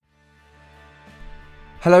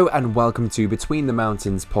Hello and welcome to Between the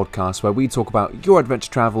Mountains podcast, where we talk about your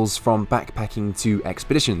adventure travels from backpacking to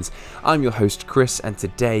expeditions. I'm your host Chris, and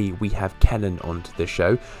today we have Kenan onto the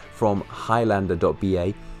show from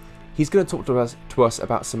Highlander.ba. He's going to talk to us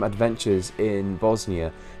about some adventures in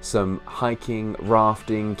Bosnia, some hiking,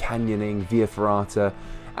 rafting, canyoning, via ferrata,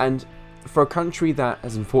 and for a country that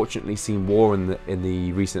has unfortunately seen war in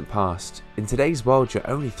the recent past, in today's world your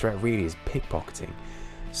only threat really is pickpocketing.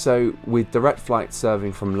 So with direct flights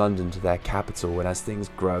serving from London to their capital, and as things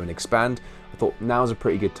grow and expand, I thought now's a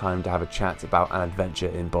pretty good time to have a chat about an adventure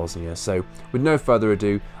in Bosnia. So with no further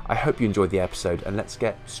ado, I hope you enjoyed the episode, and let's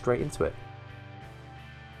get straight into it.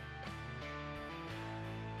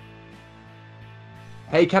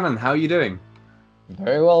 Hey Kenan, how are you doing?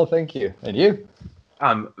 Very well, thank you. And you?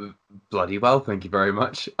 I'm bloody well, thank you very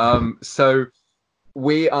much. So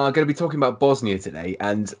we are going to be talking about Bosnia today,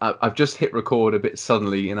 and I've just hit record a bit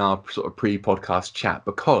suddenly in our sort of pre-podcast chat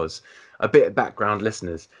because, a bit of background,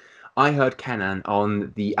 listeners, I heard Kenan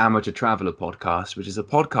on the Amateur Traveller podcast, which is a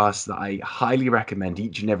podcast that I highly recommend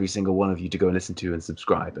each and every single one of you to go and listen to and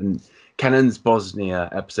subscribe. And Kenan's Bosnia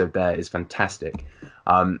episode there is fantastic.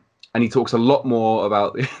 And he talks a lot more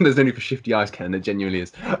about, there's only for shifty eyes, Kenan, it genuinely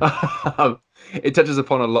is. It touches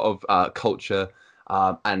upon a lot of culture,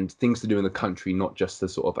 and things to do in the country, not just the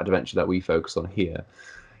sort of adventure that we focus on here.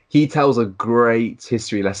 He tells a great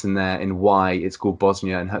history lesson there in why it's called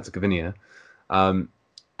Bosnia and Herzegovina. And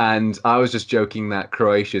I was just joking that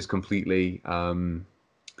Croatia is completely, I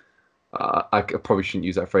probably shouldn't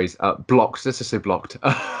use that phrase, blocked, let's just say blocked,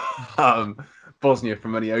 Bosnia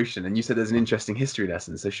from any ocean. And you said there's an interesting history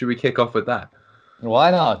lesson. So should we kick off with that? Why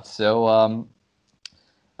not? So,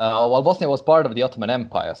 while Bosnia was part of the Ottoman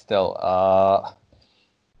Empire still,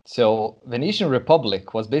 so Venetian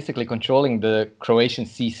Republic was basically controlling the Croatian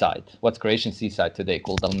seaside, what's Croatian seaside today,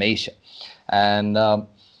 called Dalmatia. And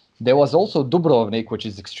there was also Dubrovnik, which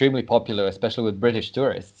is extremely popular, especially with British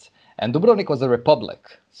tourists. And Dubrovnik was a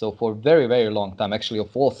republic. So for a very, very long time, actually of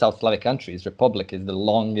all South Slavic countries, Republic is the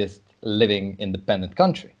longest living independent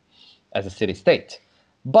country as a city-state.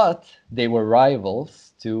 But they were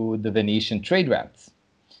rivals to the Venetian trade routes.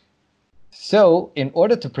 So, in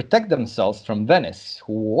order to protect themselves from Venice,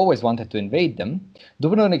 who always wanted to invade them,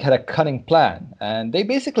 Dubrovnik had a cunning plan, and they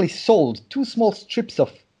basically sold two small strips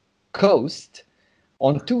of coast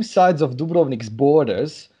on two sides of Dubrovnik's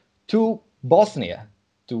borders to Bosnia,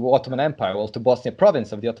 to Ottoman Empire, well, to Bosnia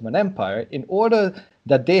province of the Ottoman Empire, in order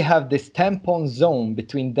that they have this tampon zone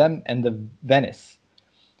between them and the Venice.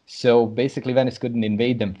 So, basically, Venice couldn't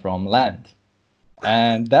invade them from land.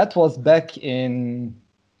 And that was back in...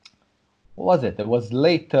 what was it? It was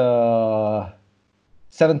late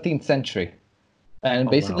 17th century. And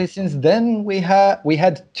basically since then we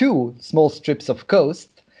had two small strips of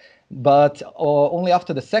coast, but only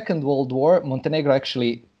after the Second World War, Montenegro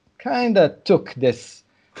actually kind of took this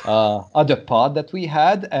other part that we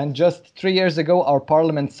had, and just 3 years ago our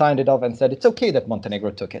parliament signed it off and said it's okay that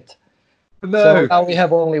Montenegro took it. No. So now we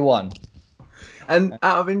have only one. And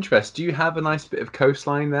out of interest, do you have a nice bit of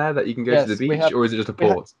coastline there that you can go to the beach, or is it just a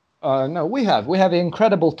port? No, we have an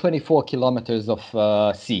incredible 24 kilometers of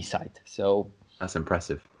seaside. So that's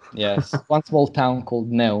impressive. Yes, one small town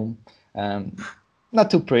called Neum.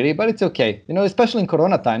 Not too pretty, but it's okay. You know, especially in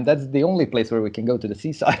Corona time, that's the only place where we can go to the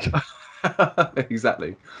seaside.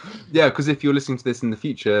 Exactly. Yeah, because if you're listening to this in the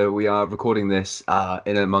future, we are recording this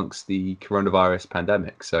in amongst the coronavirus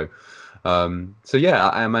pandemic. So yeah,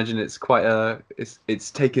 I imagine it's quite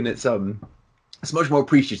it's taken it's much more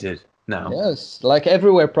appreciated now. Yes, like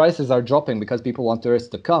everywhere prices are dropping because people want tourists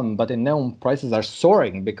to come, but in Neum prices are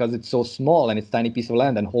soaring because it's so small and it's a tiny piece of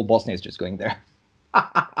land and whole Bosnia is just going there.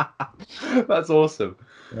 That's awesome.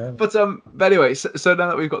 Yeah. But anyway, so now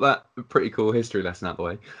that we've got that pretty cool history lesson out of the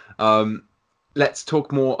way, let's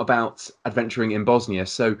talk more about adventuring in Bosnia.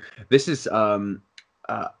 So this is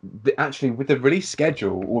actually with the release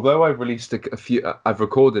schedule, although I've released a few, I've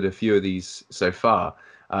recorded a few of these so far,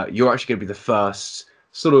 you're actually going to be the first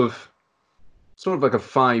sort of like a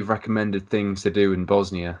 5 recommended things to do in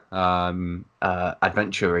Bosnia,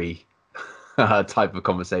 adventure-y type of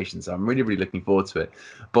conversation. So I'm really, really looking forward to it.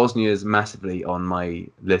 Bosnia is massively on my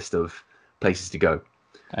list of places to go.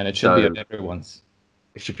 And it should be on everyone's.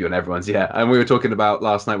 It should be on everyone's, yeah. And we were talking about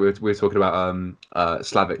last night. We were talking about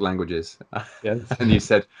Slavic languages. Yes. And you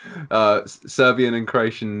said Serbian and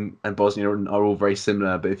Croatian and Bosnian are all very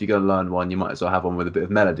similar. But if you're going to learn one, you might as well have one with a bit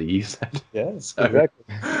of melody. You said. Yes, so, exactly.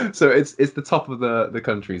 So it's the top of the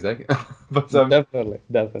countries, eh? But definitely.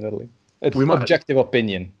 It's objective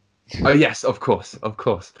opinion. Oh yes, of course.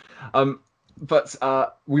 But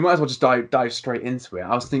we might as well just dive straight into it.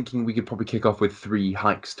 I was thinking we could probably kick off with 3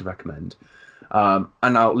 hikes to recommend.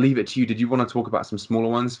 And I'll leave it to you. Did you want to talk about some smaller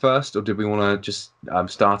ones first, or did we want to just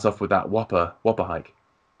start off with that Whopper hike?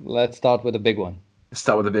 Let's start with a big one.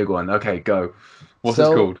 Start with the big one. Okay, go. What's it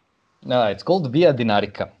So, called? no, it's called Via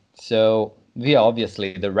Dinarica. So, Via,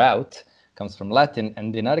 obviously, the route comes from Latin,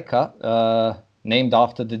 and Dinarica, named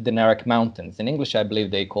after the Dinaric Mountains. In English, I believe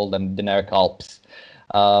they call them Dinaric Alps,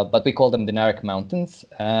 but we call them Dinaric Mountains.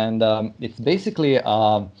 And it's basically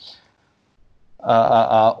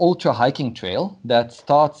ultra hiking trail that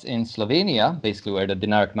starts in Slovenia, basically where the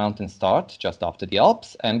Dinaric Mountains start, just after the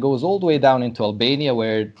Alps, and goes all the way down into Albania,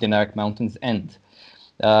 where Dinaric Mountains end.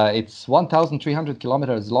 It's 1,300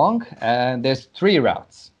 kilometers long, and there's 3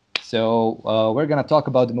 routes. So we're going to talk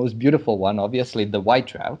about the most beautiful one, obviously the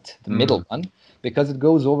white route, the middle one, because it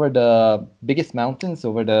goes over the biggest mountains,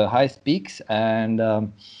 over the highest peaks, and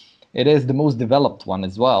it is the most developed one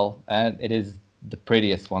as well, and it is the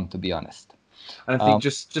prettiest one, to be honest. And I think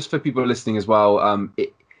just for people listening as well,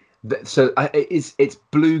 it's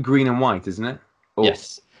blue, green, and white, isn't it? Or,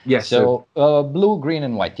 yes. Yes. So blue, green,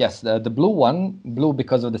 and white. Yes, the blue one, blue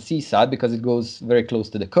because of the seaside, because it goes very close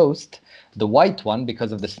to the coast. The white one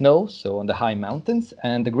because of the snow, so on the high mountains.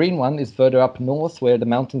 And the green one is further up north, where the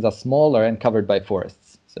mountains are smaller and covered by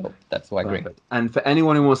forests. So that's why green. And for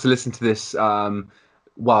anyone who wants to listen to this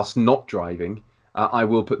whilst not driving, I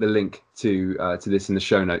will put the link to this in the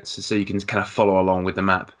show notes, so you can kind of follow along with the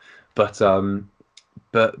map. But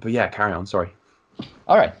yeah, carry on. Sorry.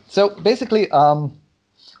 All right. So basically,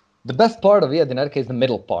 the best part of Via Dinarica is the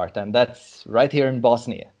middle part, and that's right here in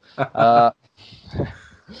Bosnia.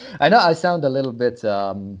 I know I sound a little bit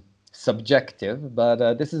subjective,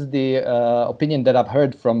 but this is the opinion that I've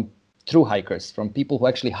heard from true hikers, from people who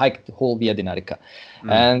actually hiked the whole Via Dinarica.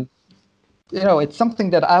 And it's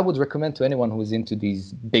something that I would recommend to anyone who's into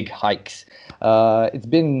these big hikes. It's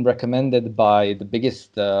been recommended by the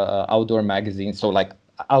biggest outdoor magazines, so like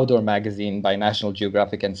Outdoor Magazine, by National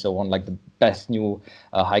Geographic, and so on, like the best new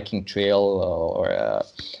hiking trail, or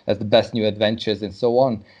as the best new adventures, and so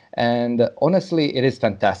on. And honestly, it is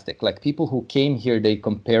fantastic. Like, people who came here, they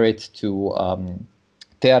compare it to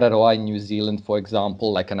Te Araroa in New Zealand, for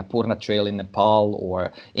example, like Annapurna Trail in Nepal,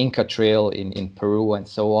 or Inca Trail in Peru, and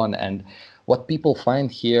so on. And what people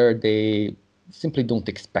find here, they simply don't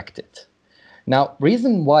expect it. Now,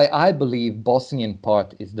 reason why I believe Bosnian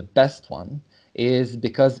part is the best one is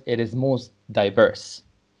because it is most diverse.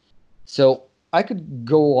 So I could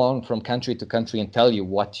go on from country to country and tell you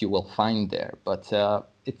what you will find there, but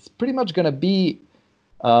it's pretty much going to be,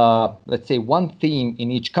 let's say, one theme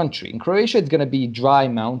in each country. In Croatia, it's going to be dry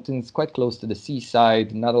mountains, quite close to the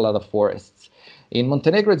seaside, not a lot of forests. In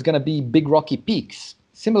Montenegro, it's going to be big rocky peaks,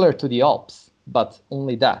 similar to the Alps, but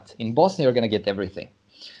only that. In Bosnia, you're going to get everything.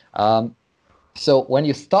 So when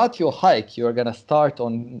you start your hike, you're going to start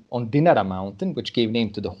on Dinara Mountain, which gave name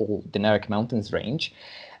to the whole Dinaric Mountains range.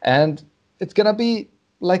 And it's going to be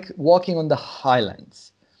like walking on the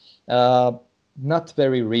highlands. Not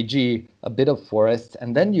very ridgy, a bit of forest.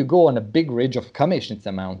 And then you go on a big ridge of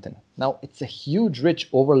Kamešnica Mountain. Now, it's a huge ridge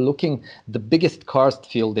overlooking the biggest karst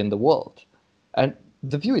field in the world. And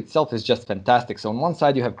the view itself is just fantastic. So on one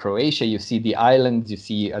side, you have Croatia, you see the islands, you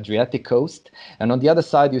see Adriatic coast. And on the other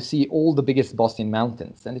side, you see all the biggest Bosnian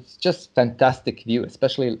mountains. And it's just fantastic view,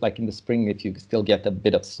 especially like in the spring, if you still get a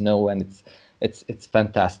bit of snow, and it's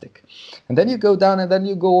fantastic. And then you go down, and then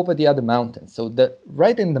you go over the other mountains. So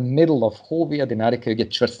right in the middle of whole Via Dinarica, you get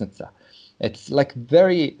Črćnica. It's like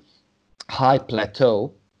very high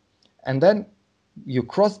plateau. And then you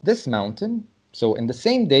cross this mountain. So in the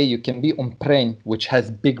same day, you can be on Prenj, which has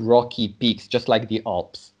big rocky peaks, just like the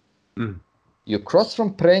Alps. You cross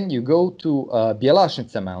from Prenj, you go to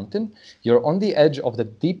Bjelašnica Mountain. You're on the edge of the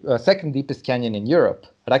second deepest canyon in Europe,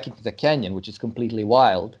 Rakitica Canyon, which is completely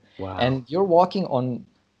wild. Wow. And you're walking on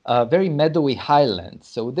very meadowy highlands.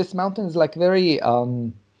 So this mountain is like very,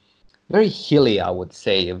 very hilly, I would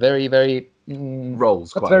say. Very, very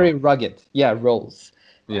rolls. Quite very rugged. Yeah, rolls.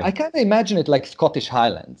 Yeah. I kind of imagine it like Scottish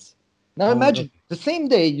Highlands. Now imagine the same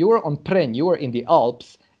day you were on Prenj, you were in the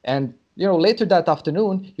Alps, and later that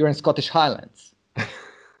afternoon you're in Scottish Highlands.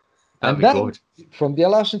 And then from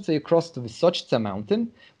Bjelašnica you cross to Visočica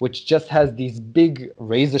Mountain, which just has these big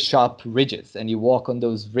razor-sharp ridges, and you walk on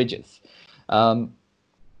those ridges. And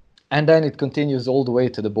then it continues all the way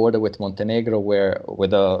to the border with Montenegro,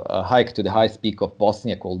 with a hike to the highest peak of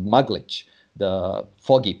Bosnia called Maglic, the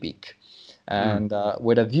foggy peak, and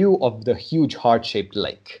with a view of the huge heart-shaped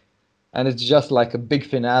lake. And it's just like a big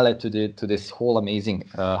finale to this whole amazing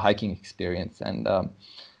hiking experience. And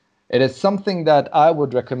It is something that I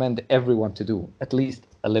would recommend everyone to do, at least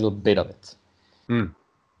a little bit of it.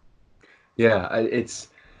 Yeah, it's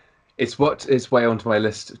what is way onto my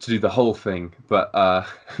list to do the whole thing, but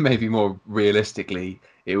maybe more realistically,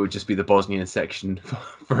 it would just be the Bosnian section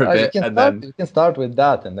for a bit, and then You can start with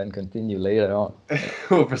that and then continue later on.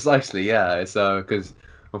 well, precisely, yeah. It's because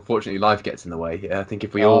unfortunately life gets in the way. Yeah, I think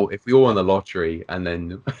if we Uh, all won the lottery and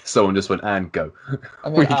then someone just went and go, I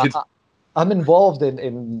mean, we could. I'm involved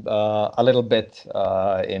in a little bit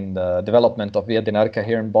in the development of Via Dinarka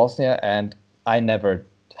here in Bosnia, and I never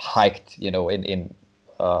hiked, in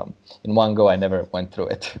one go. I never went through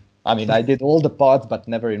it. I mean, I did all the parts, but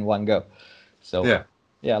never in one go. So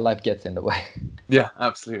yeah, life gets in the way. Yeah,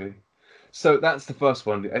 absolutely. So that's the first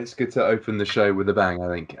one. It's good to open the show with a bang, I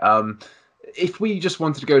think. If we just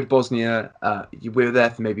wanted to go to Bosnia, we were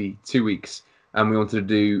there for maybe 2 weeks, and we wanted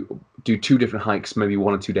to do two different hikes, maybe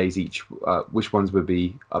 1 or 2 days each. Which ones would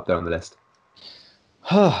be up there on the list?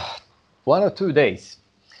 1 or 2 days.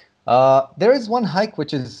 There is one hike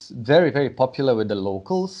which is very, very popular with the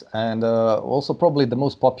locals, and also probably the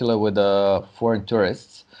most popular with foreign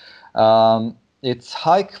tourists. It's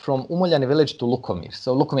hike from Umoljani village to Lukomir.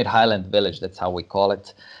 So Lukomir Highland village, that's how we call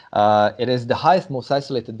it. It is the highest, most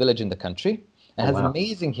isolated village in the country and has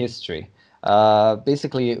amazing history.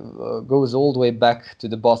 Basically goes all the way back to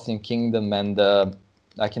the Bosnian Kingdom, and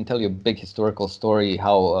I can tell you a big historical story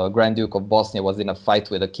how Grand Duke of Bosnia was in a fight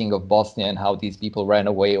with the King of Bosnia, and how these people ran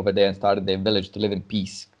away over there and started their village to live in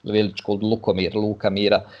peace. A village called Lukomir, Luka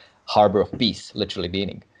Mira, harbor of peace, literally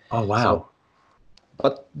meaning. Oh, wow. So,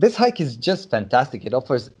 but this hike is just fantastic. It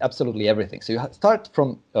offers absolutely everything. So you start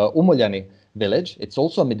from Umoljani village. It's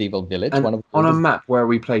also a medieval village. And on a map, where are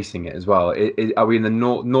we placing it as well? Are we in the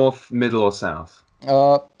north, middle, or south?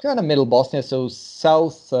 Kind of middle Bosnia, so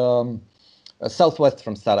south, southwest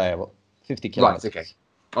from Sarajevo, 50 kilometers.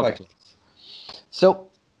 Right, okay. So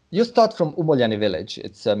you start from Umoljani village.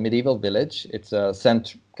 It's a medieval village. It's a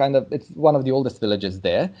it's one of the oldest villages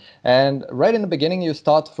there. And right in the beginning, you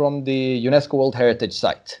start from the UNESCO World Heritage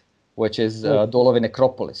Site, which is Dolovi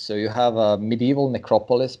Necropolis. So you have a medieval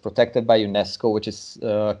necropolis protected by UNESCO, which is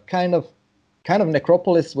kind of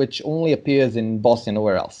necropolis which only appears in Bosnia,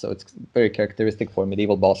 nowhere else. So it's very characteristic for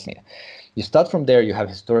medieval Bosnia. You start from there, you have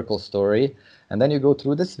historical story, and then you go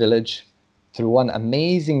through this village, through one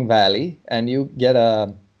amazing valley, and you get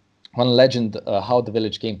one legend how the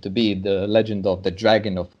village came to be, the legend of the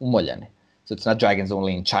dragon of Umoljani. So it's not dragons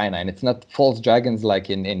only in China, and it's not false dragons like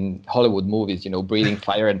in Hollywood movies, breathing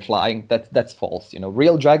fire and flying. That's false.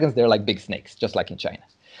 Real dragons, they're like big snakes, just like in China.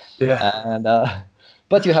 Yeah. And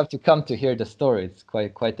but you have to come to hear the story. It's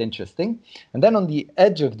quite interesting. And then on the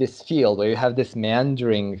edge of this field, where you have this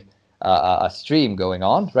meandering a stream going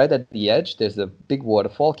on, right at the edge, there's a big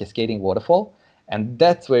waterfall, cascading waterfall. And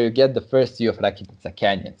that's where you get the first view of Rakitica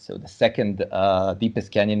Canyon. So the second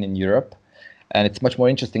deepest canyon in Europe. And it's much more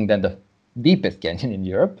interesting than the deepest canyon in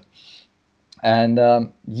Europe. And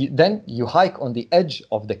then you hike on the edge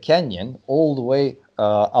of the canyon all the way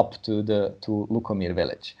up to Lukomir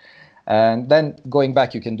village. And then going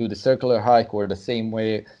back, you can do the circular hike or the same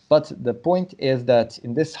way. But the point is that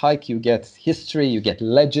in this hike, you get history, you get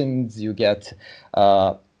legends, you get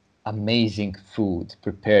amazing food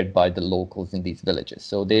prepared by the locals in these villages.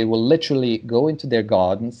 So they will literally go into their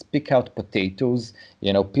gardens, pick out potatoes,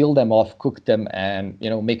 peel them off, cook them, and,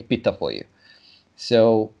 make pita for you.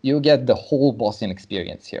 So you get the whole Bosnian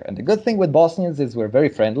experience here. And the good thing with Bosnians is we're very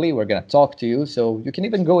friendly. We're going to talk to you. So you can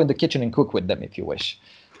even go in the kitchen and cook with them if you wish.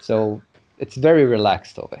 So it's very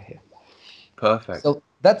relaxed over here. Perfect. So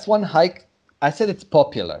that's one hike. I said it's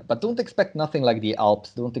popular, but don't expect nothing like the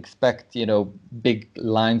Alps. Don't expect, big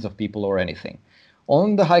lines of people or anything.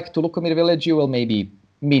 On the hike to Lukomir village, you will maybe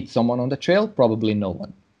meet someone on the trail, probably no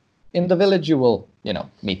one. In the village, you will,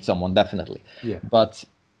 meet someone, definitely. Yeah. But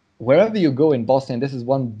wherever you go in Bosnia, and this is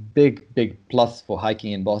one big plus for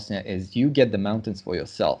hiking in Bosnia, is you get the mountains for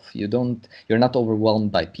yourself. You're not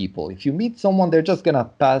overwhelmed by people. If you meet someone, they're just gonna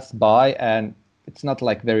pass by, and it's not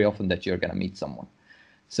like very often that you're gonna meet someone.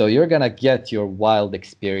 So you're gonna get your wild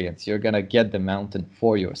experience. You're gonna get the mountain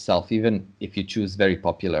for yourself, even if you choose very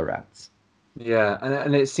popular routes. Yeah,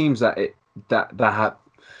 and it seems that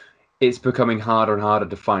it's becoming harder and harder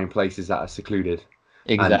to find places that are secluded.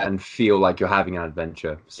 Exactly. And feel like you're having an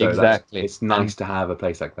adventure. So exactly. It's nice to have a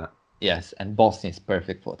place like that. Yes, and Bosnia is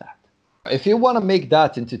perfect for that. If you want to make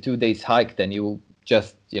that into 2 days hike, then you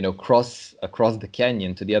just cross across the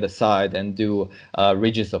canyon to the other side and do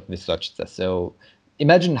ridges of Visočica. So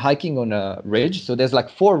imagine hiking on a ridge. So there's like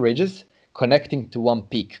 4 ridges connecting to one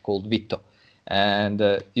peak called Vito. And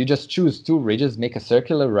you just choose 2 ridges, make a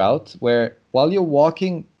circular route where while you're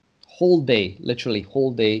walking, whole day, literally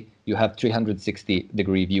whole day, you have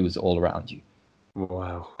 360-degree views all around you.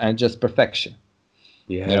 Wow. And just perfection.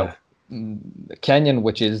 Yeah. You know, the canyon,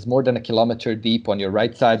 which is more than a kilometer deep on your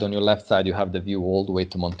right side, on your left side, you have the view all the way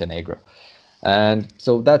to Montenegro. And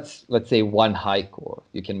so that's, let's say, one hike, or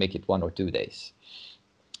you can make it 1 or 2 days.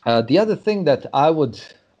 The other thing that I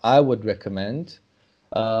would recommend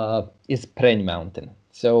is Prenj Mountain.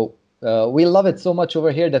 So we love it so much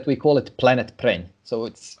over here that we call it Planet Prenj. So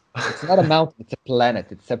it's not a mountain, it's a planet.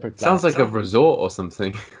 It's a separate planet. Sounds like a resort or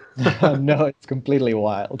something. No, it's completely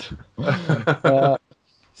wild.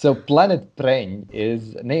 So Planet Prenj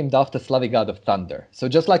is named after Slavic god of thunder. So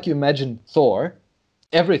just like you imagine Thor,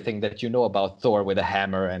 everything that you know about Thor with a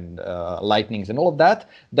hammer and lightnings and all of that,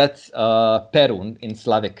 that's Perun in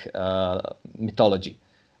Slavic mythology.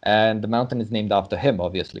 And the mountain is named after him,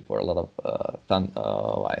 obviously, for a lot of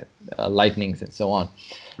lightnings and so on.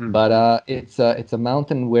 But it's a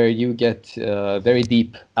mountain where you get very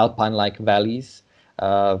deep alpine-like valleys,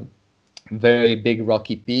 very big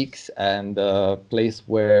rocky peaks, and a place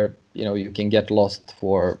where you can get lost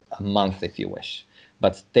for a month if you wish.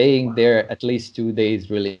 But staying there at least 2 days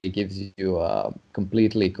really gives you a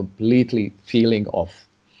completely feeling of,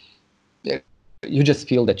 you just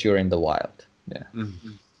feel that you're in the wild. Yeah.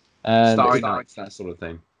 Mm-hmm. And Starry nights, that sort of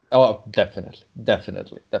thing. Oh, definitely.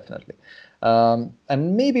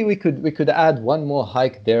 And maybe we could add one more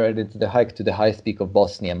hike there, and it's the hike to the highest peak of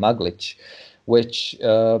Bosnia, Maglic, which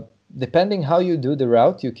depending how you do the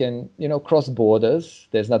route, you can cross borders.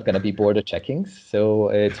 There's not going to be border checkings, so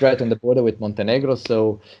it's right on the border with Montenegro.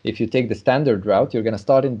 So if you take the standard route, you're going to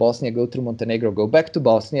start in Bosnia, go through Montenegro, go back to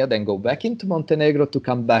Bosnia, then go back into Montenegro to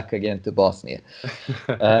come back again to Bosnia.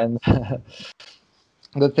 And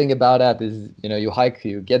the thing about that is, you hike,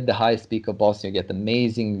 you get the highest peak of Bosnia, you get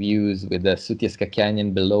amazing views with the Sutjeska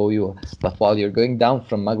Canyon below you. But while you're going down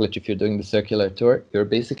from Maglic, if you're doing the circular tour, you're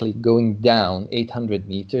basically going down 800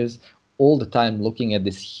 meters all the time, looking at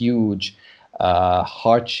this huge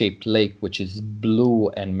heart-shaped lake, which is blue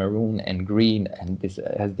and maroon and green, and this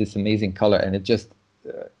has this amazing color. And it just,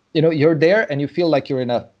 you're there and you feel like you're in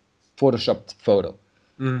a photoshopped photo.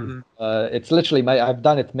 Mm-hmm. It's literally I've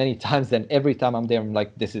done it many times, and every time I'm there, I'm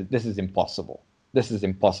like, this is impossible. This is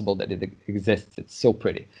impossible that it exists. It's so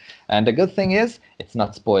pretty. And the good thing is, it's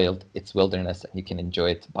not spoiled. It's wilderness, and you can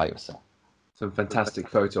enjoy it by yourself. Some fantastic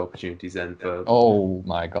photo opportunities then. Oh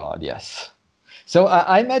my God, yes. So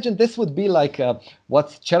I imagine this would be like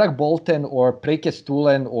what's Cherak-Bolten or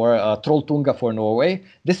Preikestolen or Trolltunga for Norway.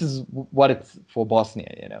 This is what it's for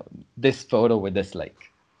Bosnia. This photo with this lake.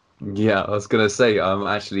 Yeah, I was gonna say,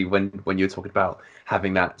 actually, when you were talking about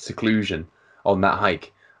having that seclusion on that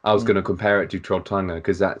hike, I was gonna compare it to Trolltunga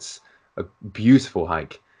because that's a beautiful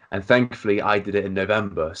hike, and thankfully I did it in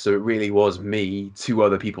November, so it really was me, 2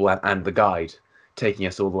 other people, and the guide taking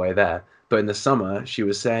us all the way there. But in the summer, she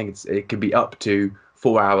was saying it could be up to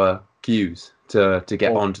 4-hour queues to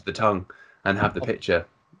get onto the tongue and have the picture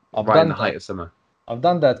right in the height of summer. I've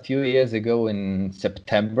done that a few years ago in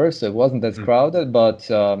September, so it wasn't as crowded, but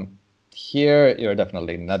here you're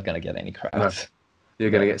definitely not going to get any crowds. No.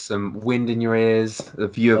 You're going to get some wind in your ears, the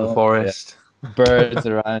view of a forest. Yeah. Birds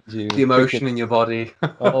around you. The emotion in your body.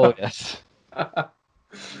 Oh, yes.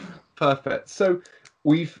 Perfect. So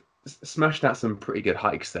we've smashed out some pretty good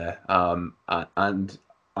hikes there. And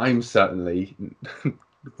I'm certainly...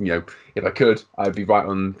 if I could, I'd be right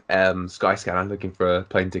on Skyscanner looking for a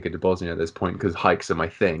plane ticket to Bosnia at this point because hikes are my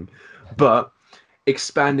thing. But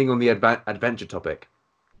expanding on the adventure topic,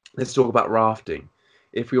 let's talk about rafting.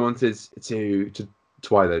 If we wanted to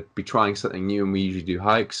either be trying something new, and we usually do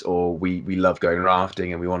hikes, or we love going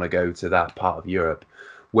rafting and we want to go to that part of Europe,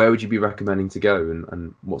 where would you be recommending to go,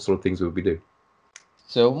 and what sort of things would we do?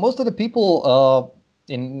 So most of the people...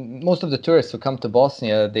 most of the tourists who come to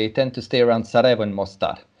Bosnia, they tend to stay around Sarajevo and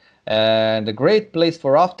Mostar. And a great place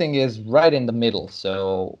for rafting is right in the middle.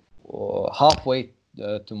 So halfway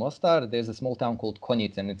to Mostar, there's a small town called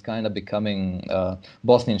Konjic, and it's kind of becoming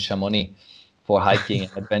Bosnian Chamonix for hiking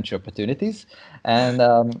and adventure opportunities. And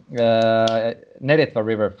Neretva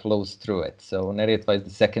River flows through it. So Neretva is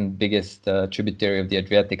the second biggest tributary of the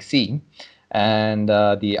Adriatic Sea. And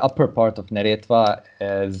the upper part of Neretva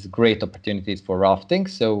has great opportunities for rafting.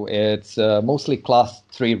 So it's mostly class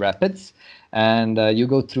 3 rapids. And you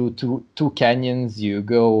go through two canyons. You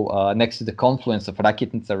go next to the confluence of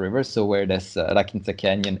Rakitnica River, so where this Rakitnica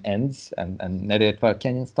Canyon ends and Neretva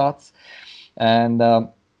Canyon starts. And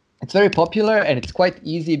It's very popular, and it's quite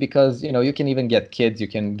easy because you can even get kids, you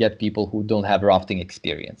can get people who don't have rafting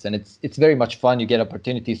experience, and it's very much fun. You get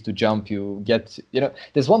opportunities to jump. You get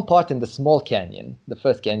there's one part in the small canyon, the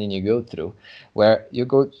first canyon you go through, where you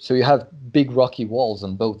go. So you have big rocky walls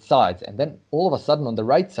on both sides, and then all of a sudden on the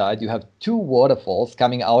right side you have two waterfalls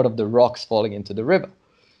coming out of the rocks falling into the river,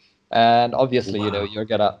 and obviously Wow. you're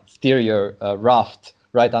gonna steer your raft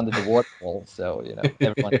right under the waterfall, so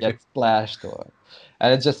everyone gets splashed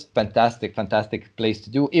and it's just fantastic place to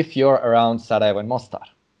do if you're around Sarajevo and Mostar.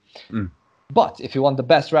 Mm. But if you want the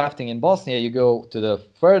best rafting in Bosnia, you go to the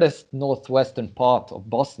furthest northwestern part of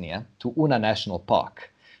Bosnia, to Una National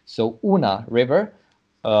Park. So Una River,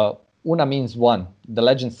 Una means one. The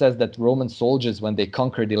legend says that Roman soldiers, when they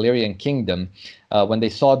conquered the Illyrian kingdom, when they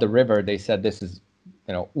saw the river, they said, this is,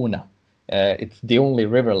 Una. It's the only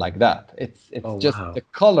river like that. It's Oh, just wow. the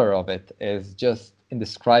color of it is just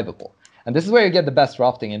indescribable. And this is where you get the best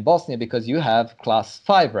rafting in Bosnia, because you have class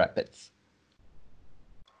 5 rapids.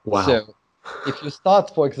 Wow. So if you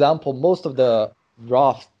start, for example, most of the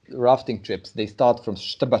rafting trips, they start from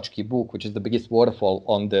Štrbački Buk, which is the biggest waterfall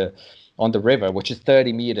on the river, which is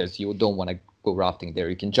 30 meters. You don't want to go rafting there.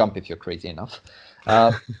 You can jump if you're crazy enough.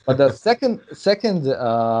 But the second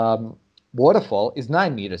waterfall is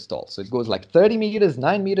 9 meters tall. So it goes like 30 meters,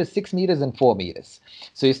 9 meters, 6 meters, and 4 meters.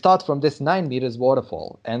 So you start from this 9 meters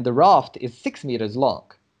waterfall, and the raft is 6 meters long.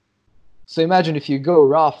 So imagine if you go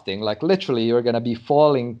rafting, like literally you're going to be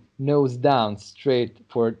falling nose down straight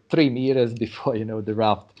for 3 meters before, the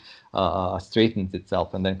raft straightens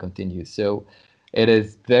itself and then continues. So it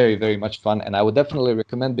is very, very much fun. And I would definitely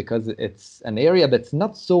recommend, because it's an area that's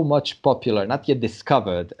not so much popular, not yet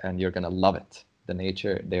discovered, and you're going to love it. The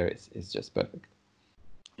nature there is just perfect.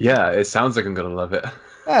 Yeah, it sounds like I'm going to love it.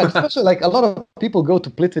 Yeah, especially like a lot of people go to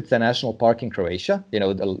Plitvice National Park in Croatia,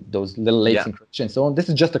 those little lakes in Croatia and so on. This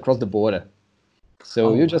is just across the border.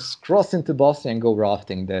 So you just cross into Bosnia and go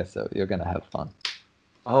rafting there. So you're going to have fun.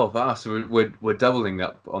 Oh, wow. So we're doubling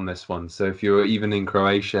up on this one. So if you're even in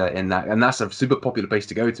Croatia and that's a super popular place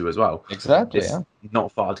to go to as well. Exactly. It's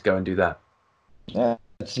not far to go and do that. Yeah,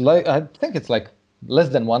 it's like, I think it's like less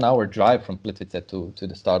than 1 hour drive from Plitvice to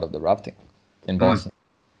the start of the rafting in Bosnia.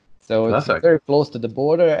 So it's very close to the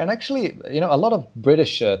border. And actually, a lot of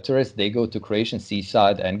British tourists, they go to Croatian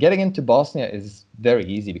seaside, and getting into Bosnia is very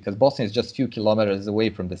easy because Bosnia is just a few kilometers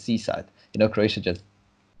away from the seaside. Croatia just,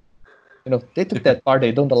 they took that part.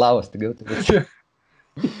 They don't allow us to go to this.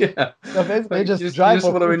 Yeah. So basically, Like, just you drive.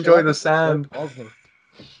 just want to enjoy the sand.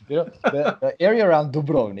 The area around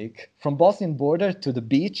Dubrovnik, from Bosnian border to the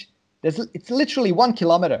beach, it's literally 1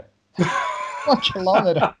 kilometer. 1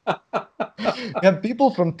 kilometer. You have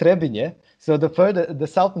people from Trebinje, so the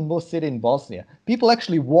southernmost city in Bosnia. People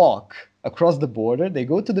actually walk across the border. They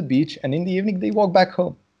go to the beach, and in the evening they walk back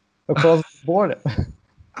home across the border.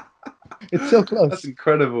 It's so close. That's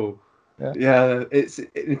incredible. Yeah, it's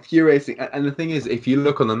infuriating. And the thing is, if you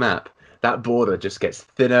look on the map, that border just gets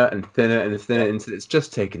thinner and thinner and thinner until it's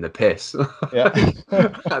just taking the piss. Yeah.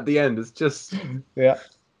 At the end, it's just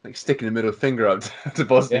like sticking the middle finger up to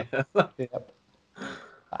Bosnia.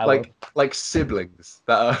 Like siblings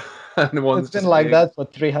that are the ones. It's been like that for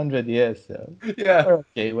 300 years. So we're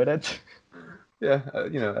okay with it. Yeah,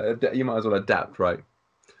 you might as well adapt, right?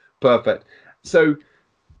 Perfect. So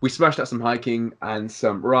we smashed out some hiking and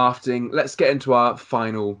some rafting. Let's get into our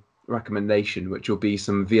final recommendation, which will be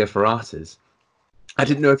some Via Ferratas. I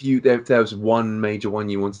didn't know if there was one major one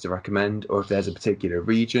you wanted to recommend, or if there's a particular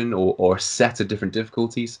region or a set of different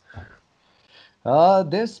difficulties.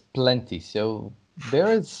 There's plenty. So there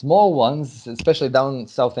are small ones, especially down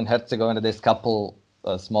south in Herzegovina. There's a couple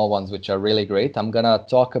small ones which are really great. I'm gonna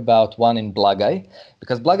talk about one in Blagaj,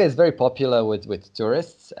 because Blagaj is very popular with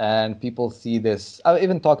tourists, and people see this. I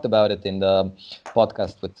even talked about it in the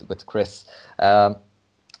podcast with Chris.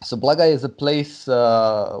 So Blagaj is a place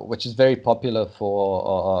which is very popular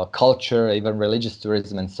for culture, even religious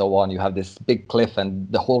tourism and so on. You have this big cliff,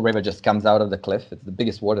 and the whole river just comes out of the cliff. It's the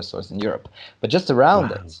biggest water source in Europe. But just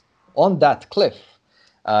around it, on that cliff,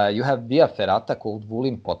 you have Via Ferrata called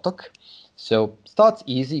Vulin Potok. So starts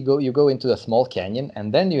easy. You go into a small canyon,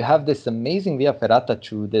 and then you have this amazing Via Ferrata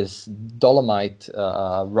through this dolomite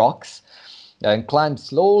rocks, and climb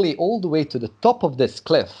slowly all the way to the top of this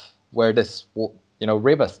cliff where this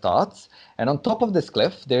river starts. And on top of this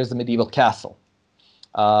cliff, there's a medieval castle,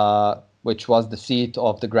 which was the seat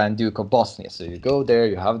of the Grand Duke of Bosnia. So you go there,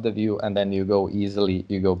 you have the view, and then you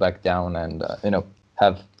go back down and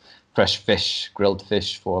have fresh fish, grilled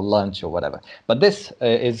fish for lunch or whatever. But this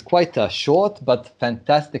is quite a short but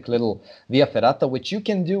fantastic little Via Ferrata, which you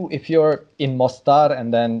can do if you're in Mostar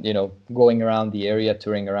and then, going around the area,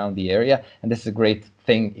 touring around the area. And this is a great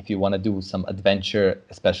thing if you want to do some adventure,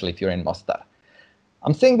 especially if you're in Mostar.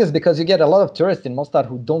 I'm saying this because you get a lot of tourists in Mostar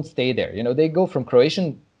who don't stay there. They go from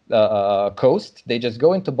Croatian coast, they just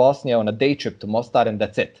go into Bosnia on a day trip to Mostar, and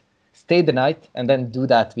that's it. Stay the night and then do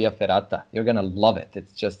that Via Ferrata. You're gonna love it.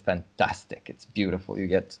 It's just fantastic. It's beautiful. You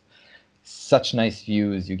get such nice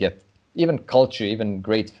views. You get even culture, even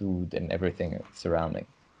great food and everything surrounding.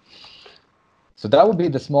 So that would be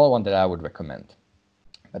the small one that I would recommend.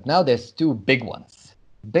 But now there's two big ones.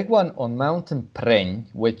 Big one on Mountain Prenj,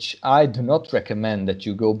 which I do not recommend that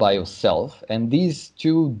you go by yourself. And these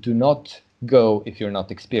two do not go if you're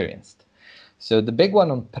not experienced. So the big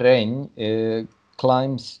one on Prenj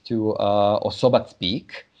climbs to Osobac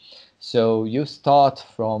Peak. So you start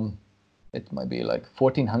from, it might be like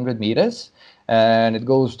 1,400 meters, and it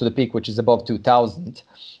goes to the peak, which is above 2,000.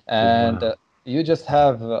 And Wow. You just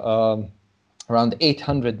have around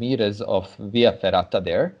 800 meters of Via Ferrata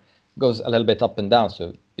there. Goes a little bit up and down,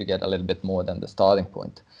 so you get a little bit more than the starting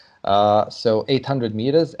point. So 800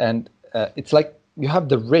 meters, and it's like you have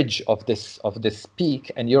the ridge of this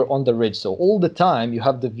peak, and you're on the ridge. So all the time you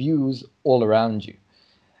have the views all around you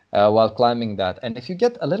while climbing that. And if you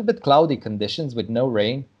get a little bit cloudy conditions with no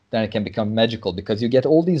rain, then it can become magical because you get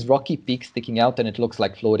all these rocky peaks sticking out, and it looks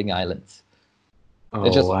like floating islands. Oh,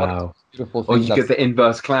 It's just wow. beautiful Or thing. you get the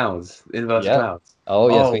inverse clouds. Inverse Yeah. clouds. Oh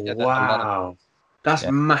yes, Oh, we get that a lot. wow. That's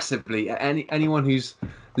Yeah. massively. Anyone who's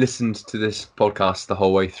listened to this podcast the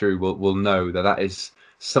whole way through will know that is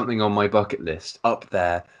something on my bucket list, up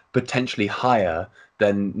there, potentially higher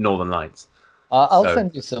than Northern Lights. I'll So,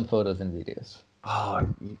 send you some photos and videos.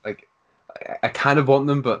 like, I kind of want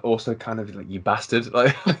them, but also kind of like, you bastard.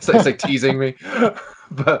 Like, it's like teasing me.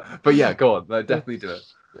 But yeah, go on. Definitely do it.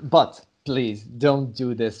 But please don't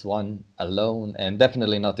do this one alone, and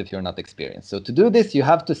definitely not if you're not experienced. So to do this, you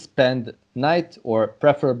have to spend night or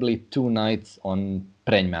preferably 2 nights on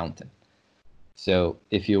Prenj Mountain. So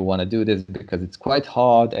if you want to do this, because it's quite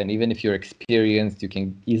hard, and even if you're experienced, you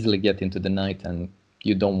can easily get into the night and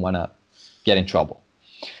you don't want to get in trouble.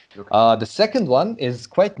 Okay. The second one is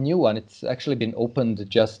quite new one. It's actually been opened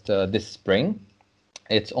just this spring.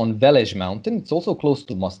 It's on Velej Mountain. It's also close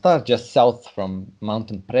to Mostar, just south from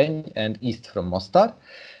Mountain Prenj and east from Mostar.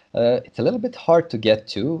 It's a little bit hard to get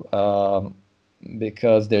to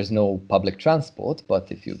because there's no public transport,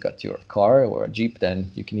 but if you got your car or a Jeep,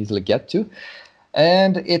 then you can easily get to.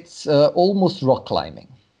 And it's almost rock climbing.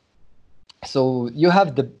 So you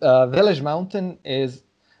have the Velej Mountain is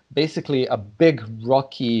basically a big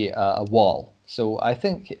rocky wall. So I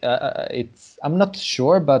think I'm not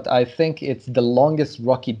sure, but I think it's the longest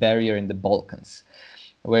rocky barrier in the Balkans,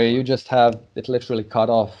 where you just have it literally cut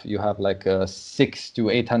off. You have like 600 to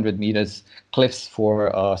 800 meters cliffs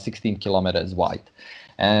for 16 kilometers wide.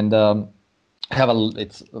 And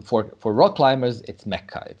it's for rock climbers, it's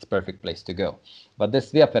Mecca. It's a perfect place to go. But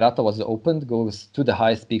this Via Ferrata was opened, goes to the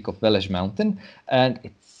highest peak of Velej Mountain, and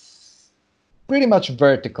it's pretty much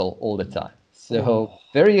vertical all the time. So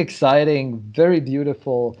very exciting, very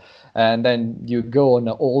beautiful. And then you go on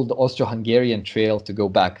an old Austro-Hungarian trail to go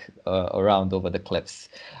back around over the cliffs.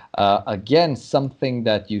 Again, something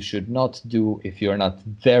that you should not do if you're not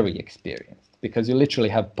very experienced, because you literally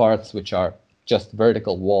have parts which are just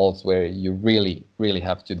vertical walls where you really, really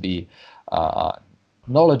have to be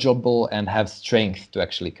knowledgeable and have strength to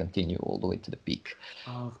actually continue all the way to the peak.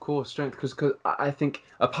 Oh, of course, strength. Because I think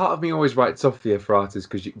a part of me always writes off the apparatus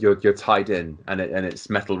because you're tied in and it's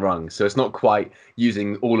metal rung, so it's not quite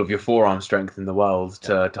using all of your forearm strength in the world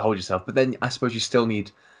to hold yourself. But then I suppose you still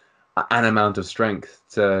need an amount of strength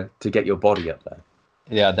to get your body up there.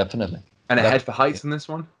 Yeah, definitely. And a head for heights in this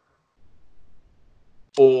one,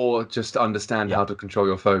 or just understand how to control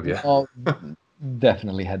your phobia. Oh,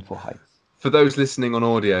 definitely head for heights. For those listening on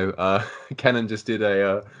audio, Kenan just did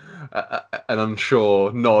an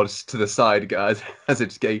unsure nod to the side, guys, as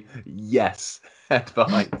it gave yes, head for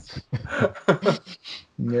heights.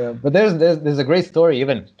 Yeah, but there's a great story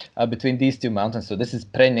even between these two mountains. So this is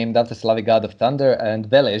Prenj, named after Slavic god of thunder, and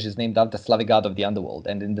Velej is named after Slavic god of the underworld.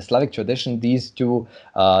 And in the Slavic tradition, these two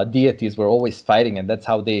deities were always fighting, and that's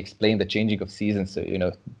how they explain the changing of seasons.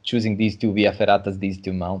 So choosing these two Via Ferratas, these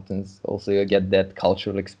two mountains, also you get that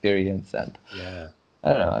cultural experience. And yeah, I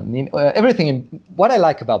don't know. I mean, everything. What I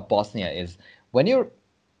like about Bosnia is when you're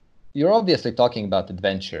obviously talking about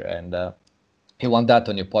adventure and. You want that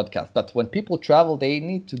on your podcast. But when people travel, they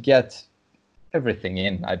need to get everything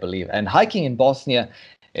in, I believe. And hiking in Bosnia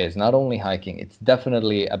is not only hiking, it's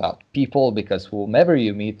definitely about people, because whomever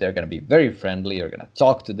you meet, they're going to be very friendly. You're going to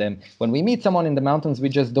talk to them. When we meet someone in the mountains, we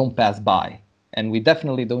just don't pass by, and we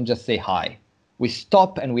definitely don't just say hi. We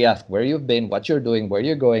stop and we ask where you've been, what you're doing, where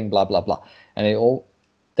you're going, blah, blah, blah. And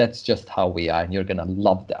that's just how we are, and you're going to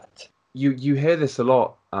love that. You hear this a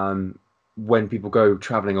lot when people go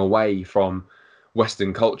traveling away from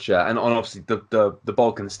Western culture, and obviously the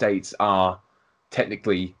Balkan states are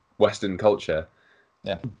technically Western culture.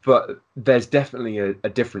 Yeah. But there's definitely a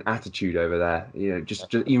different attitude over there. You know,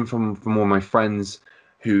 just even from all my friends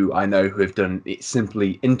who I know who have done it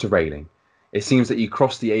simply interrailing. It seems that you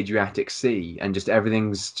cross the Adriatic Sea and just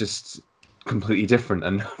everything's just completely different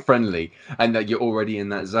and friendly, and that you're already in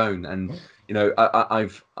that zone. And you know,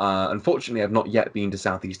 I've unfortunately I've not yet been to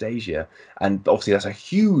Southeast Asia, and obviously that's a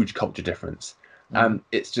huge culture difference.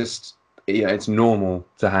 It's just, you know, it's normal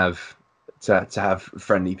to have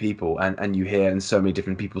friendly people, and you hear in so many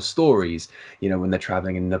different people's stories, you know, when they're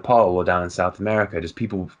traveling in Nepal or down in South America, just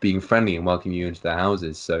people being friendly and welcoming you into their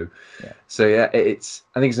houses. So it's,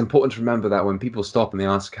 I think it's important to remember that when people stop and they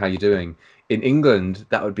ask how you're doing in England,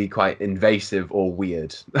 that would be quite invasive or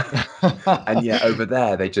weird. And yet over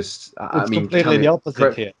there they just It's completely the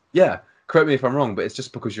opposite here. Yeah, correct me if I'm wrong, but it's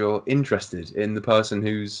just because you're interested in the person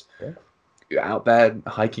who's out there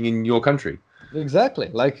hiking in your country. Exactly.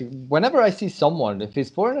 Like whenever I see someone, if he's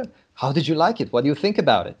foreigner, how did you like it? What do you think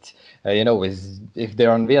about it? You know, if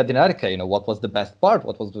they're on Via Dinarica, you know, what was the best part?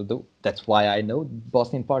 What was That's why I know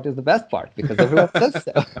Bosnian part is the best part, because everyone says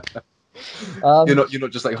so. You're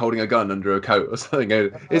not just like holding a gun under a coat or something.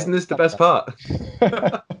 Isn't this the best part?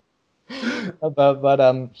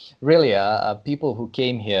 But really, people who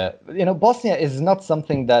came here, you know, Bosnia is not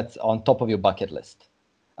something that's on top of your bucket list.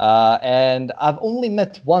 And I've only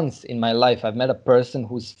met once in my life. I've met a person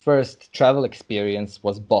whose first travel experience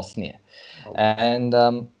was Bosnia. And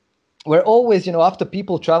we're always, you know, after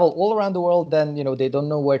people travel all around the world, then, you know, they don't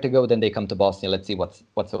know where to go. Then they come to Bosnia. Let's see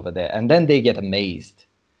what's over there. And then they get amazed.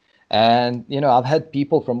 And, you know, I've had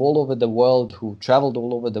people from all over the world who traveled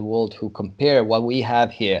all over the world who compare what we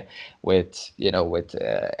have here with, you know, with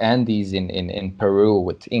Andes in Peru,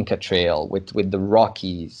 with Inca Trail, with the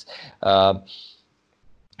Rockies.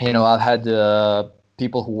 You know, I've had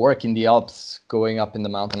people who work in the Alps going up in the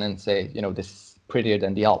mountain and say, you know, this is prettier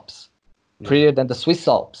than the Alps, prettier than the Swiss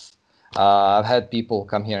Alps. I've had people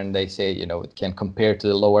come here and they say, you know, it can compare to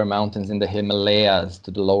the lower mountains in the Himalayas,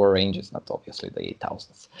 to the lower ranges, not obviously the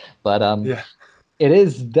 8,000s, but it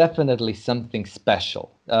is definitely something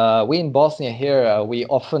special. We in Bosnia here, we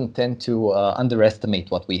often tend to underestimate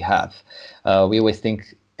what we have. We always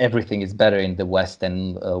think everything is better in the West,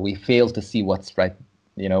 and we fail to see what's right,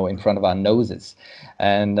 you know, in front of our noses.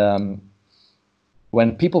 And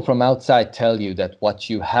when people from outside tell you that what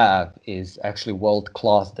you have is actually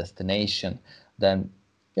world-class destination, then,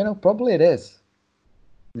 you know, probably it is.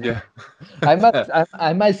 Yeah.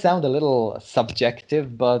 I might sound a little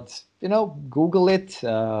subjective, but, you know, Google it,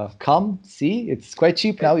 come, see, it's quite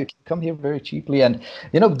cheap now. You can come here very cheaply. And,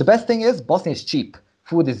 you know, the best thing is Bosnia is cheap.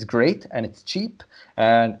 Food is great and it's cheap,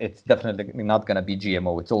 and it's definitely not going to be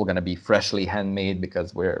GMO. It's all going to be freshly handmade,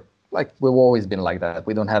 because we've always been like that.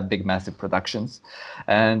 We don't have big, massive productions,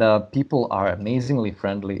 and people are amazingly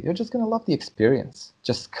friendly. You're just going to love the experience.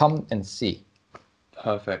 Just come and see.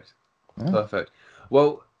 Perfect. Perfect.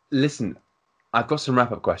 Well, listen, I've got some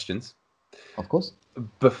wrap-up questions. Of course.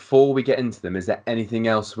 Before we get into them, is there anything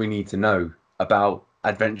else we need to know about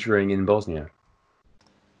adventuring in Bosnia?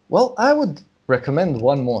 Well, I would recommend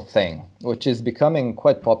one more thing, which is becoming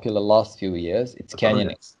quite popular last few years. It's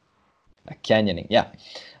canyoning. Canyoning, yeah.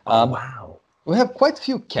 Wow. We have quite a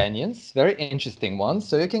few canyons, very interesting ones.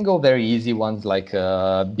 So you can go very easy ones like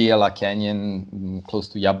Bijela Canyon, close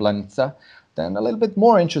to Jablanica. Then a little bit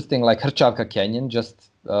more interesting like Hrčavka Canyon, just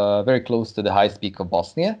very close to the highest peak of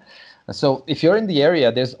Bosnia. So if you're in the area,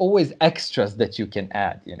 there's always extras that you can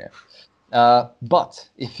add, you know. But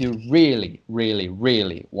if you really, really,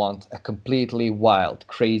 really want a completely wild,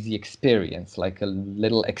 crazy experience, like a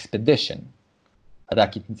little expedition,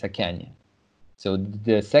 Rakitica Canyon. So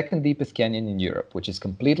the second deepest canyon in Europe, which is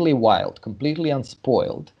completely wild, completely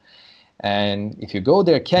unspoiled. And if you go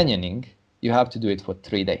there canyoning, you have to do it for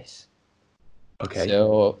 3 days. Okay.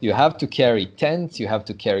 So you have to carry tents, you have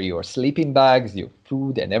to carry your sleeping bags, your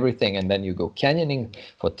food and everything, and then you go canyoning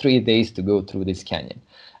for 3 days to go through this canyon.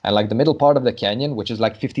 And like the middle part of the canyon, which is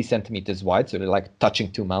like 50 centimeters wide, so they're like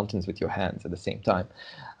touching 2 mountains with your hands at the same time.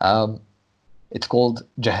 It's called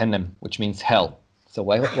Jahannam, which means hell. So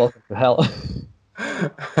welcome to hell.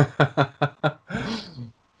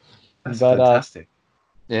 That's fantastic.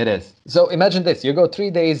 It is. So imagine this: you go 3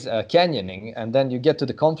 days canyoning, and then you get to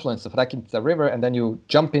the confluence of Rakitica River, and then you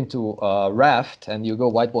jump into a raft, and you go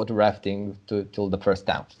whitewater rafting till the first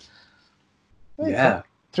town. Yeah.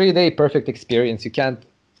 3 day perfect experience. You can't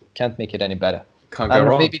make it any better. Can't I go don't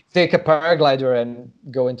know, wrong. maybe take a paraglider and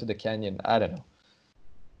go into the canyon. I don't know.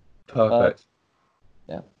 Perfect.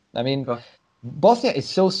 Yeah. I mean, Bosnia is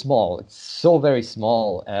so small. It's so very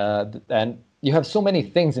small. And you have so many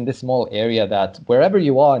things in this small area that wherever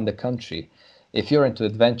you are in the country, if you're into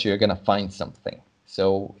adventure, you're going to find something.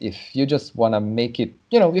 So if you just want to make it,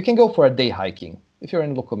 you can go for a day hiking if you're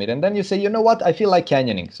in Lukomir. And then you say, you know what, I feel like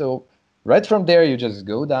canyoning. So right from there, you just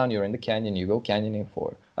go down, you're in the canyon, you go canyoning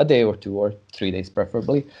for a day or 2 or 3 days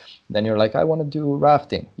preferably. Then you're like, I want to do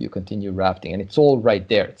rafting. You continue rafting. And it's all right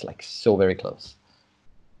there. It's like so very close.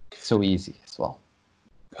 So easy as well.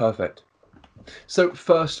 Perfect. So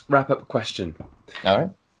first wrap-up question. All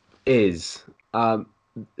right. Is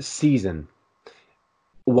season.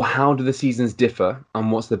 How do the seasons differ,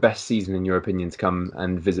 and what's the best season in your opinion to come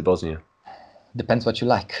and visit Bosnia? Depends what you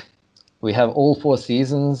like. We have all 4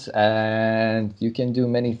 seasons, and you can do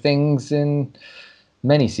many things in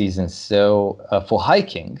many seasons. So for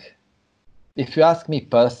hiking, if you ask me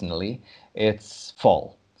personally, it's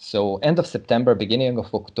fall. So end of September, beginning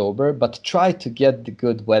of October, but try to get the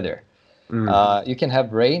good weather. You can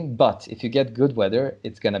have rain, but if you get good weather,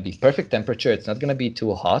 it's going to be perfect temperature. It's not going to be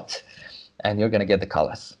too hot, and you're going to get the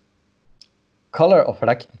colors. Color of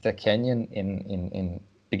Rakitica Canyon in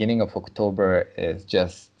beginning of October is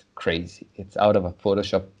just crazy. It's out of a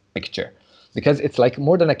Photoshop picture because it's like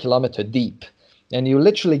more than a kilometer deep, and you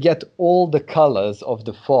literally get all the colors of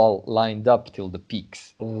the fall lined up till the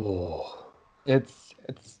peaks. Oh, it's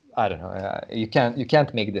I don't know. You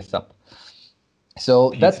can't make this up. So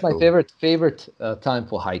beautiful. That's my favorite time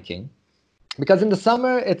for hiking, because in the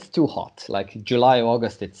summer it's too hot. Like July,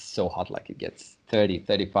 August, it's so hot. Like it gets 30,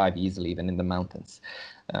 35 easily, even in the mountains.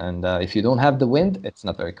 And if you don't have the wind, it's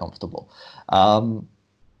not very comfortable.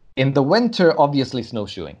 In the winter, obviously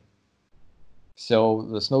snowshoeing. So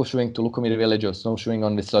the snowshoeing to Lukomir village or snowshoeing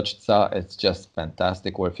on Visočica, it's just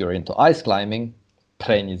fantastic. Or if you're into ice climbing,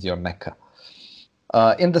 Prenj is your mecca.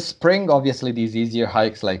 In the spring, obviously, these easier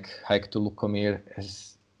hikes like hike to Lukomir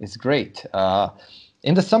is great.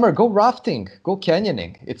 In the summer, go rafting, go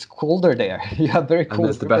canyoning. It's colder there. You have very cold. And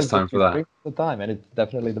that's the best time for that. The time, and it's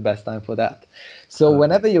definitely the best time for that. So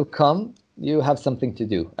whenever you come, you have something to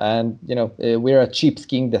do. And we're a cheap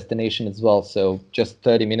skiing destination as well. So just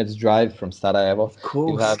 30 minutes drive from Sarajevo.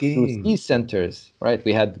 Cool. You have 2 ski centers, right?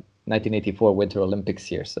 We had 1984 Winter Olympics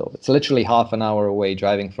here, so it's literally half an hour away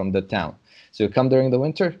driving from the town. So you come during the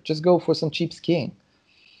winter, just go for some cheap skiing.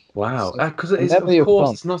 Wow, because So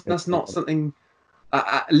it's not. That's not something.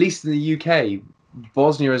 At least in the UK,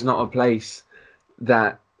 Bosnia is not a place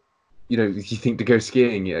that you think to go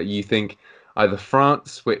skiing. You think either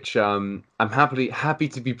France, which I'm happy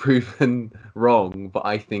to be proven wrong, but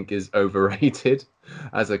I think is overrated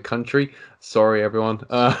as a country. Sorry, everyone.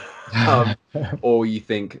 Or you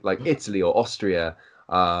think like Italy or Austria,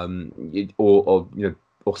 or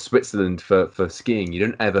Switzerland for skiing. You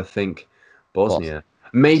don't ever think Bosnia.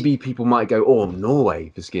 Maybe people might go,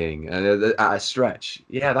 Norway for skiing at a stretch.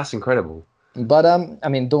 Yeah, that's incredible. But I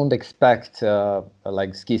mean, don't expect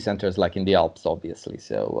like ski centers like in the Alps, obviously.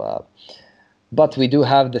 So, but we do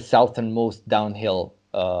have the southernmost downhill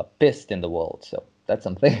piste in the world, so that's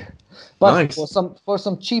something. But nice. for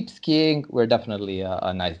some cheap skiing, we're definitely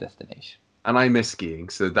a nice destination. And I miss skiing,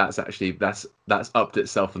 so that's upped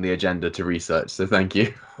itself on the agenda to research. So thank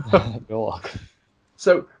you. You're welcome.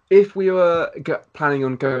 So if we were planning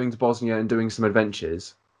on going to Bosnia and doing some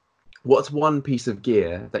adventures, what's one piece of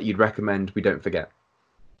gear that you'd recommend we don't forget?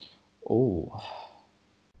 Oh,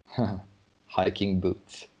 hiking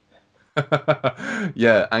boots.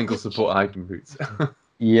 Yeah, ankle support hiking boots.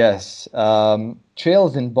 Yes.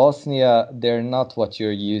 Trails in Bosnia, they're not what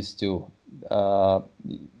you're used to.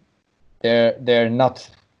 They're not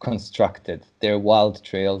constructed. They're wild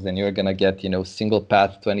trails, and you're gonna get single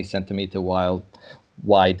path, 20 centimeter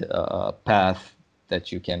wide path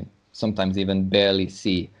that you can sometimes even barely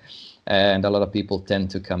see. And a lot of people tend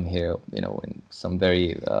to come here, in some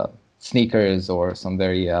very sneakers or some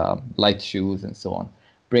very light shoes and so on.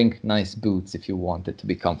 Bring nice boots if you want it to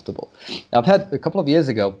be comfortable. I've had a couple of years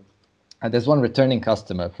ago, there's one returning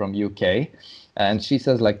customer from UK, and she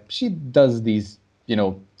says like she does these,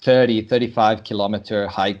 30, 35 kilometer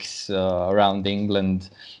hikes around England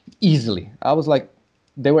easily. I was like,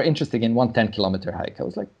 they were interested in one 10-kilometer hike. I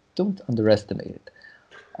was like, don't underestimate it.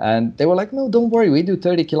 And they were like, no, don't worry, we do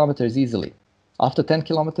 30 kilometers easily. After 10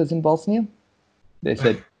 kilometers in Bosnia, they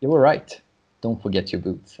said, you were right. don't forget your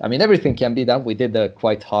boots. I mean, everything can be done. We did a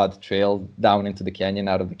quite hard trail down into the canyon,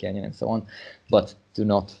 out of the canyon, and so on. But do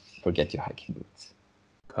not forget your hiking boots.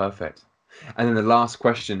 Perfect. And then the last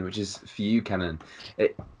question, which is for you, Kenan.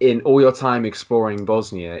 In all your time exploring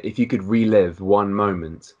Bosnia, if you could relive one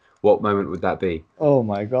moment, what moment would that be? Oh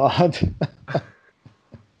my God.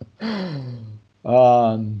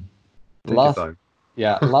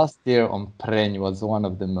 Last year on Prenj was one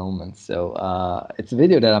of the moments. So it's a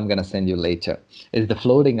video that I'm gonna send you later. It's the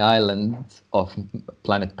floating island of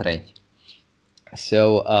planet Prenj.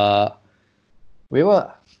 So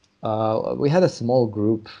we had a small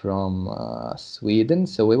group from Sweden.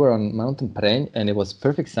 So we were on Mountain Prenj, and it was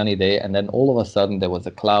perfect sunny day. And then all of a sudden there was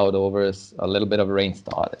a cloud over us. A little bit of rain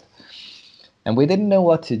started, and we didn't know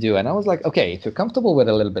what to do. And I was like, okay, if you're comfortable with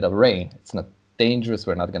a little bit of rain, it's not dangerous.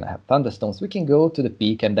 We're not going to have thunderstorms. We can go to the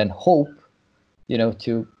peak and then hope,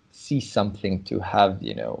 to see something, to have,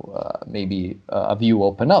 maybe a view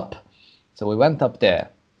open up. So we went up there,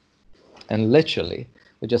 and literally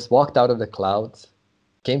we just walked out of the clouds,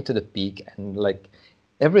 came to the peak, and like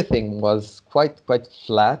everything was quite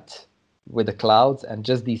flat with the clouds and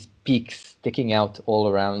just these peaks sticking out all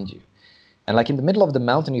around you. And like in the middle of the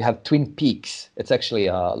mountain, you have twin peaks. It's actually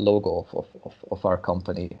a logo of our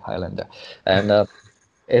company, Highlander. And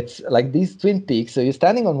it's like these twin peaks. So you're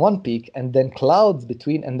standing on one peak and then clouds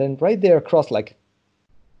between, and then right there across, like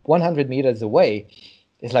 100 meters away,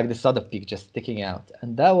 is like this other peak just sticking out.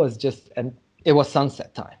 And that was and it was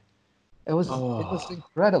sunset time. It was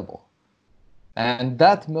incredible. And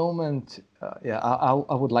that moment, I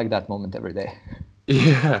would like that moment every day.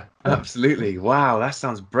 Yeah, absolutely. Wow, that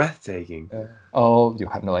sounds breathtaking. You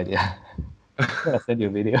have no idea. I'll send you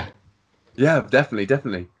a video. Yeah,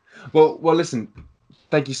 definitely. Well, listen,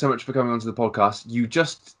 thank you so much for coming onto the podcast. You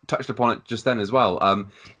just touched upon it just then as well.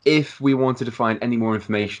 If we wanted to find any more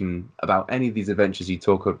information about any of these adventures you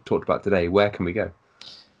talked about today, where can we go?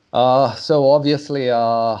 So obviously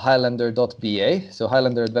Highlander.ba. So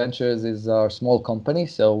Highlander Adventures is our small company.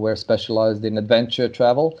 So we're specialized in adventure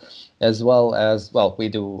travel, as well as, we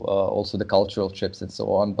do also the cultural trips and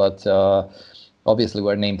so on. But obviously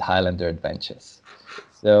we're named Highlander Adventures.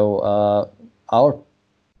 So our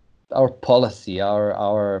policy,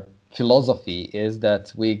 our philosophy is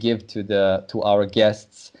that we give to our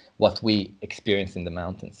guests what we experience in the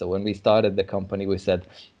mountains. So when we started the company, we said,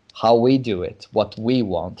 how we do it, what we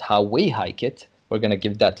want, how we hike it, we're going to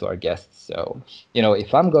give that to our guests. So,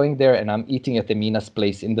 if I'm going there and I'm eating at Emina's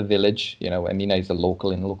place in the village, Emina is a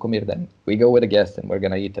local in Lukomir, then we go with a guest and we're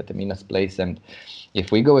going to eat at Emina's place. And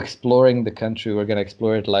if we go exploring the country, we're going to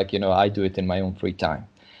explore it like, I do it in my own free time.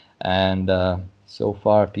 And so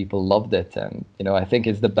far, people loved it. And, I think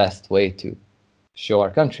it's the best way to show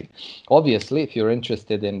our country. Obviously, if you're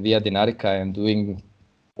interested in Via Dinarica and doing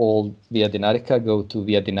all Via Dinarica, go to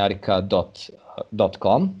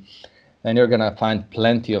viadinarica.com, and you're going to find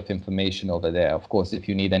plenty of information over there. Of course, if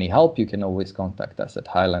you need any help, you can always contact us at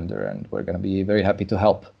Highlander, and we're going to be very happy to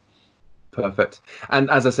help. Perfect. And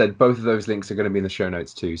as I said, both of those links are going to be in the show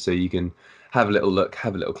notes too, so you can have a little look,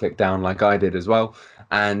 have a little click down like I did as well,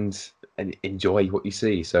 and enjoy what you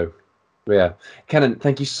see. So, yeah. Kenan,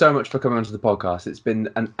 thank you so much for coming onto the podcast. It's been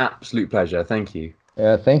an absolute pleasure. Thank you.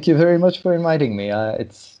 Thank you very much for inviting me.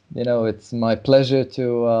 It's my pleasure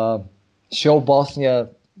to show Bosnia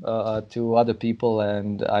to other people,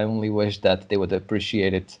 and I only wish that they would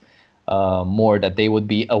appreciate it more, that they would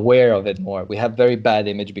be aware of it more. We have very bad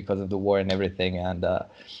image because of the war and everything, and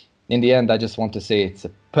in the end, I just want to say it's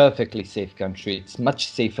a perfectly safe country. It's much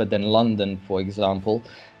safer than London, for example,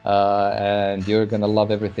 and you're gonna love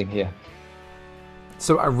everything here.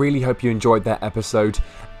 So I really hope you enjoyed that episode,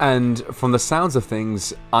 and from the sounds of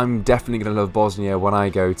things, I'm definitely going to love Bosnia when I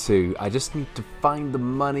go too. I just need to find the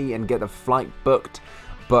money and get a flight booked,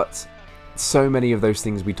 but so many of those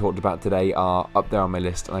things we talked about today are up there on my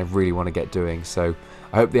list and I really want to get doing, so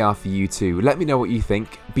I hope they are for you too. Let me know what you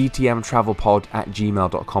think.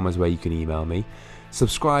 btmtravelpod@gmail.com is where you can email me.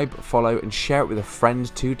 Subscribe, follow and share it with a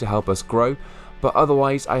friend too to help us grow, but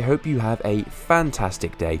otherwise I hope you have a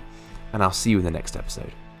fantastic day, and I'll see you in the next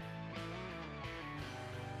episode.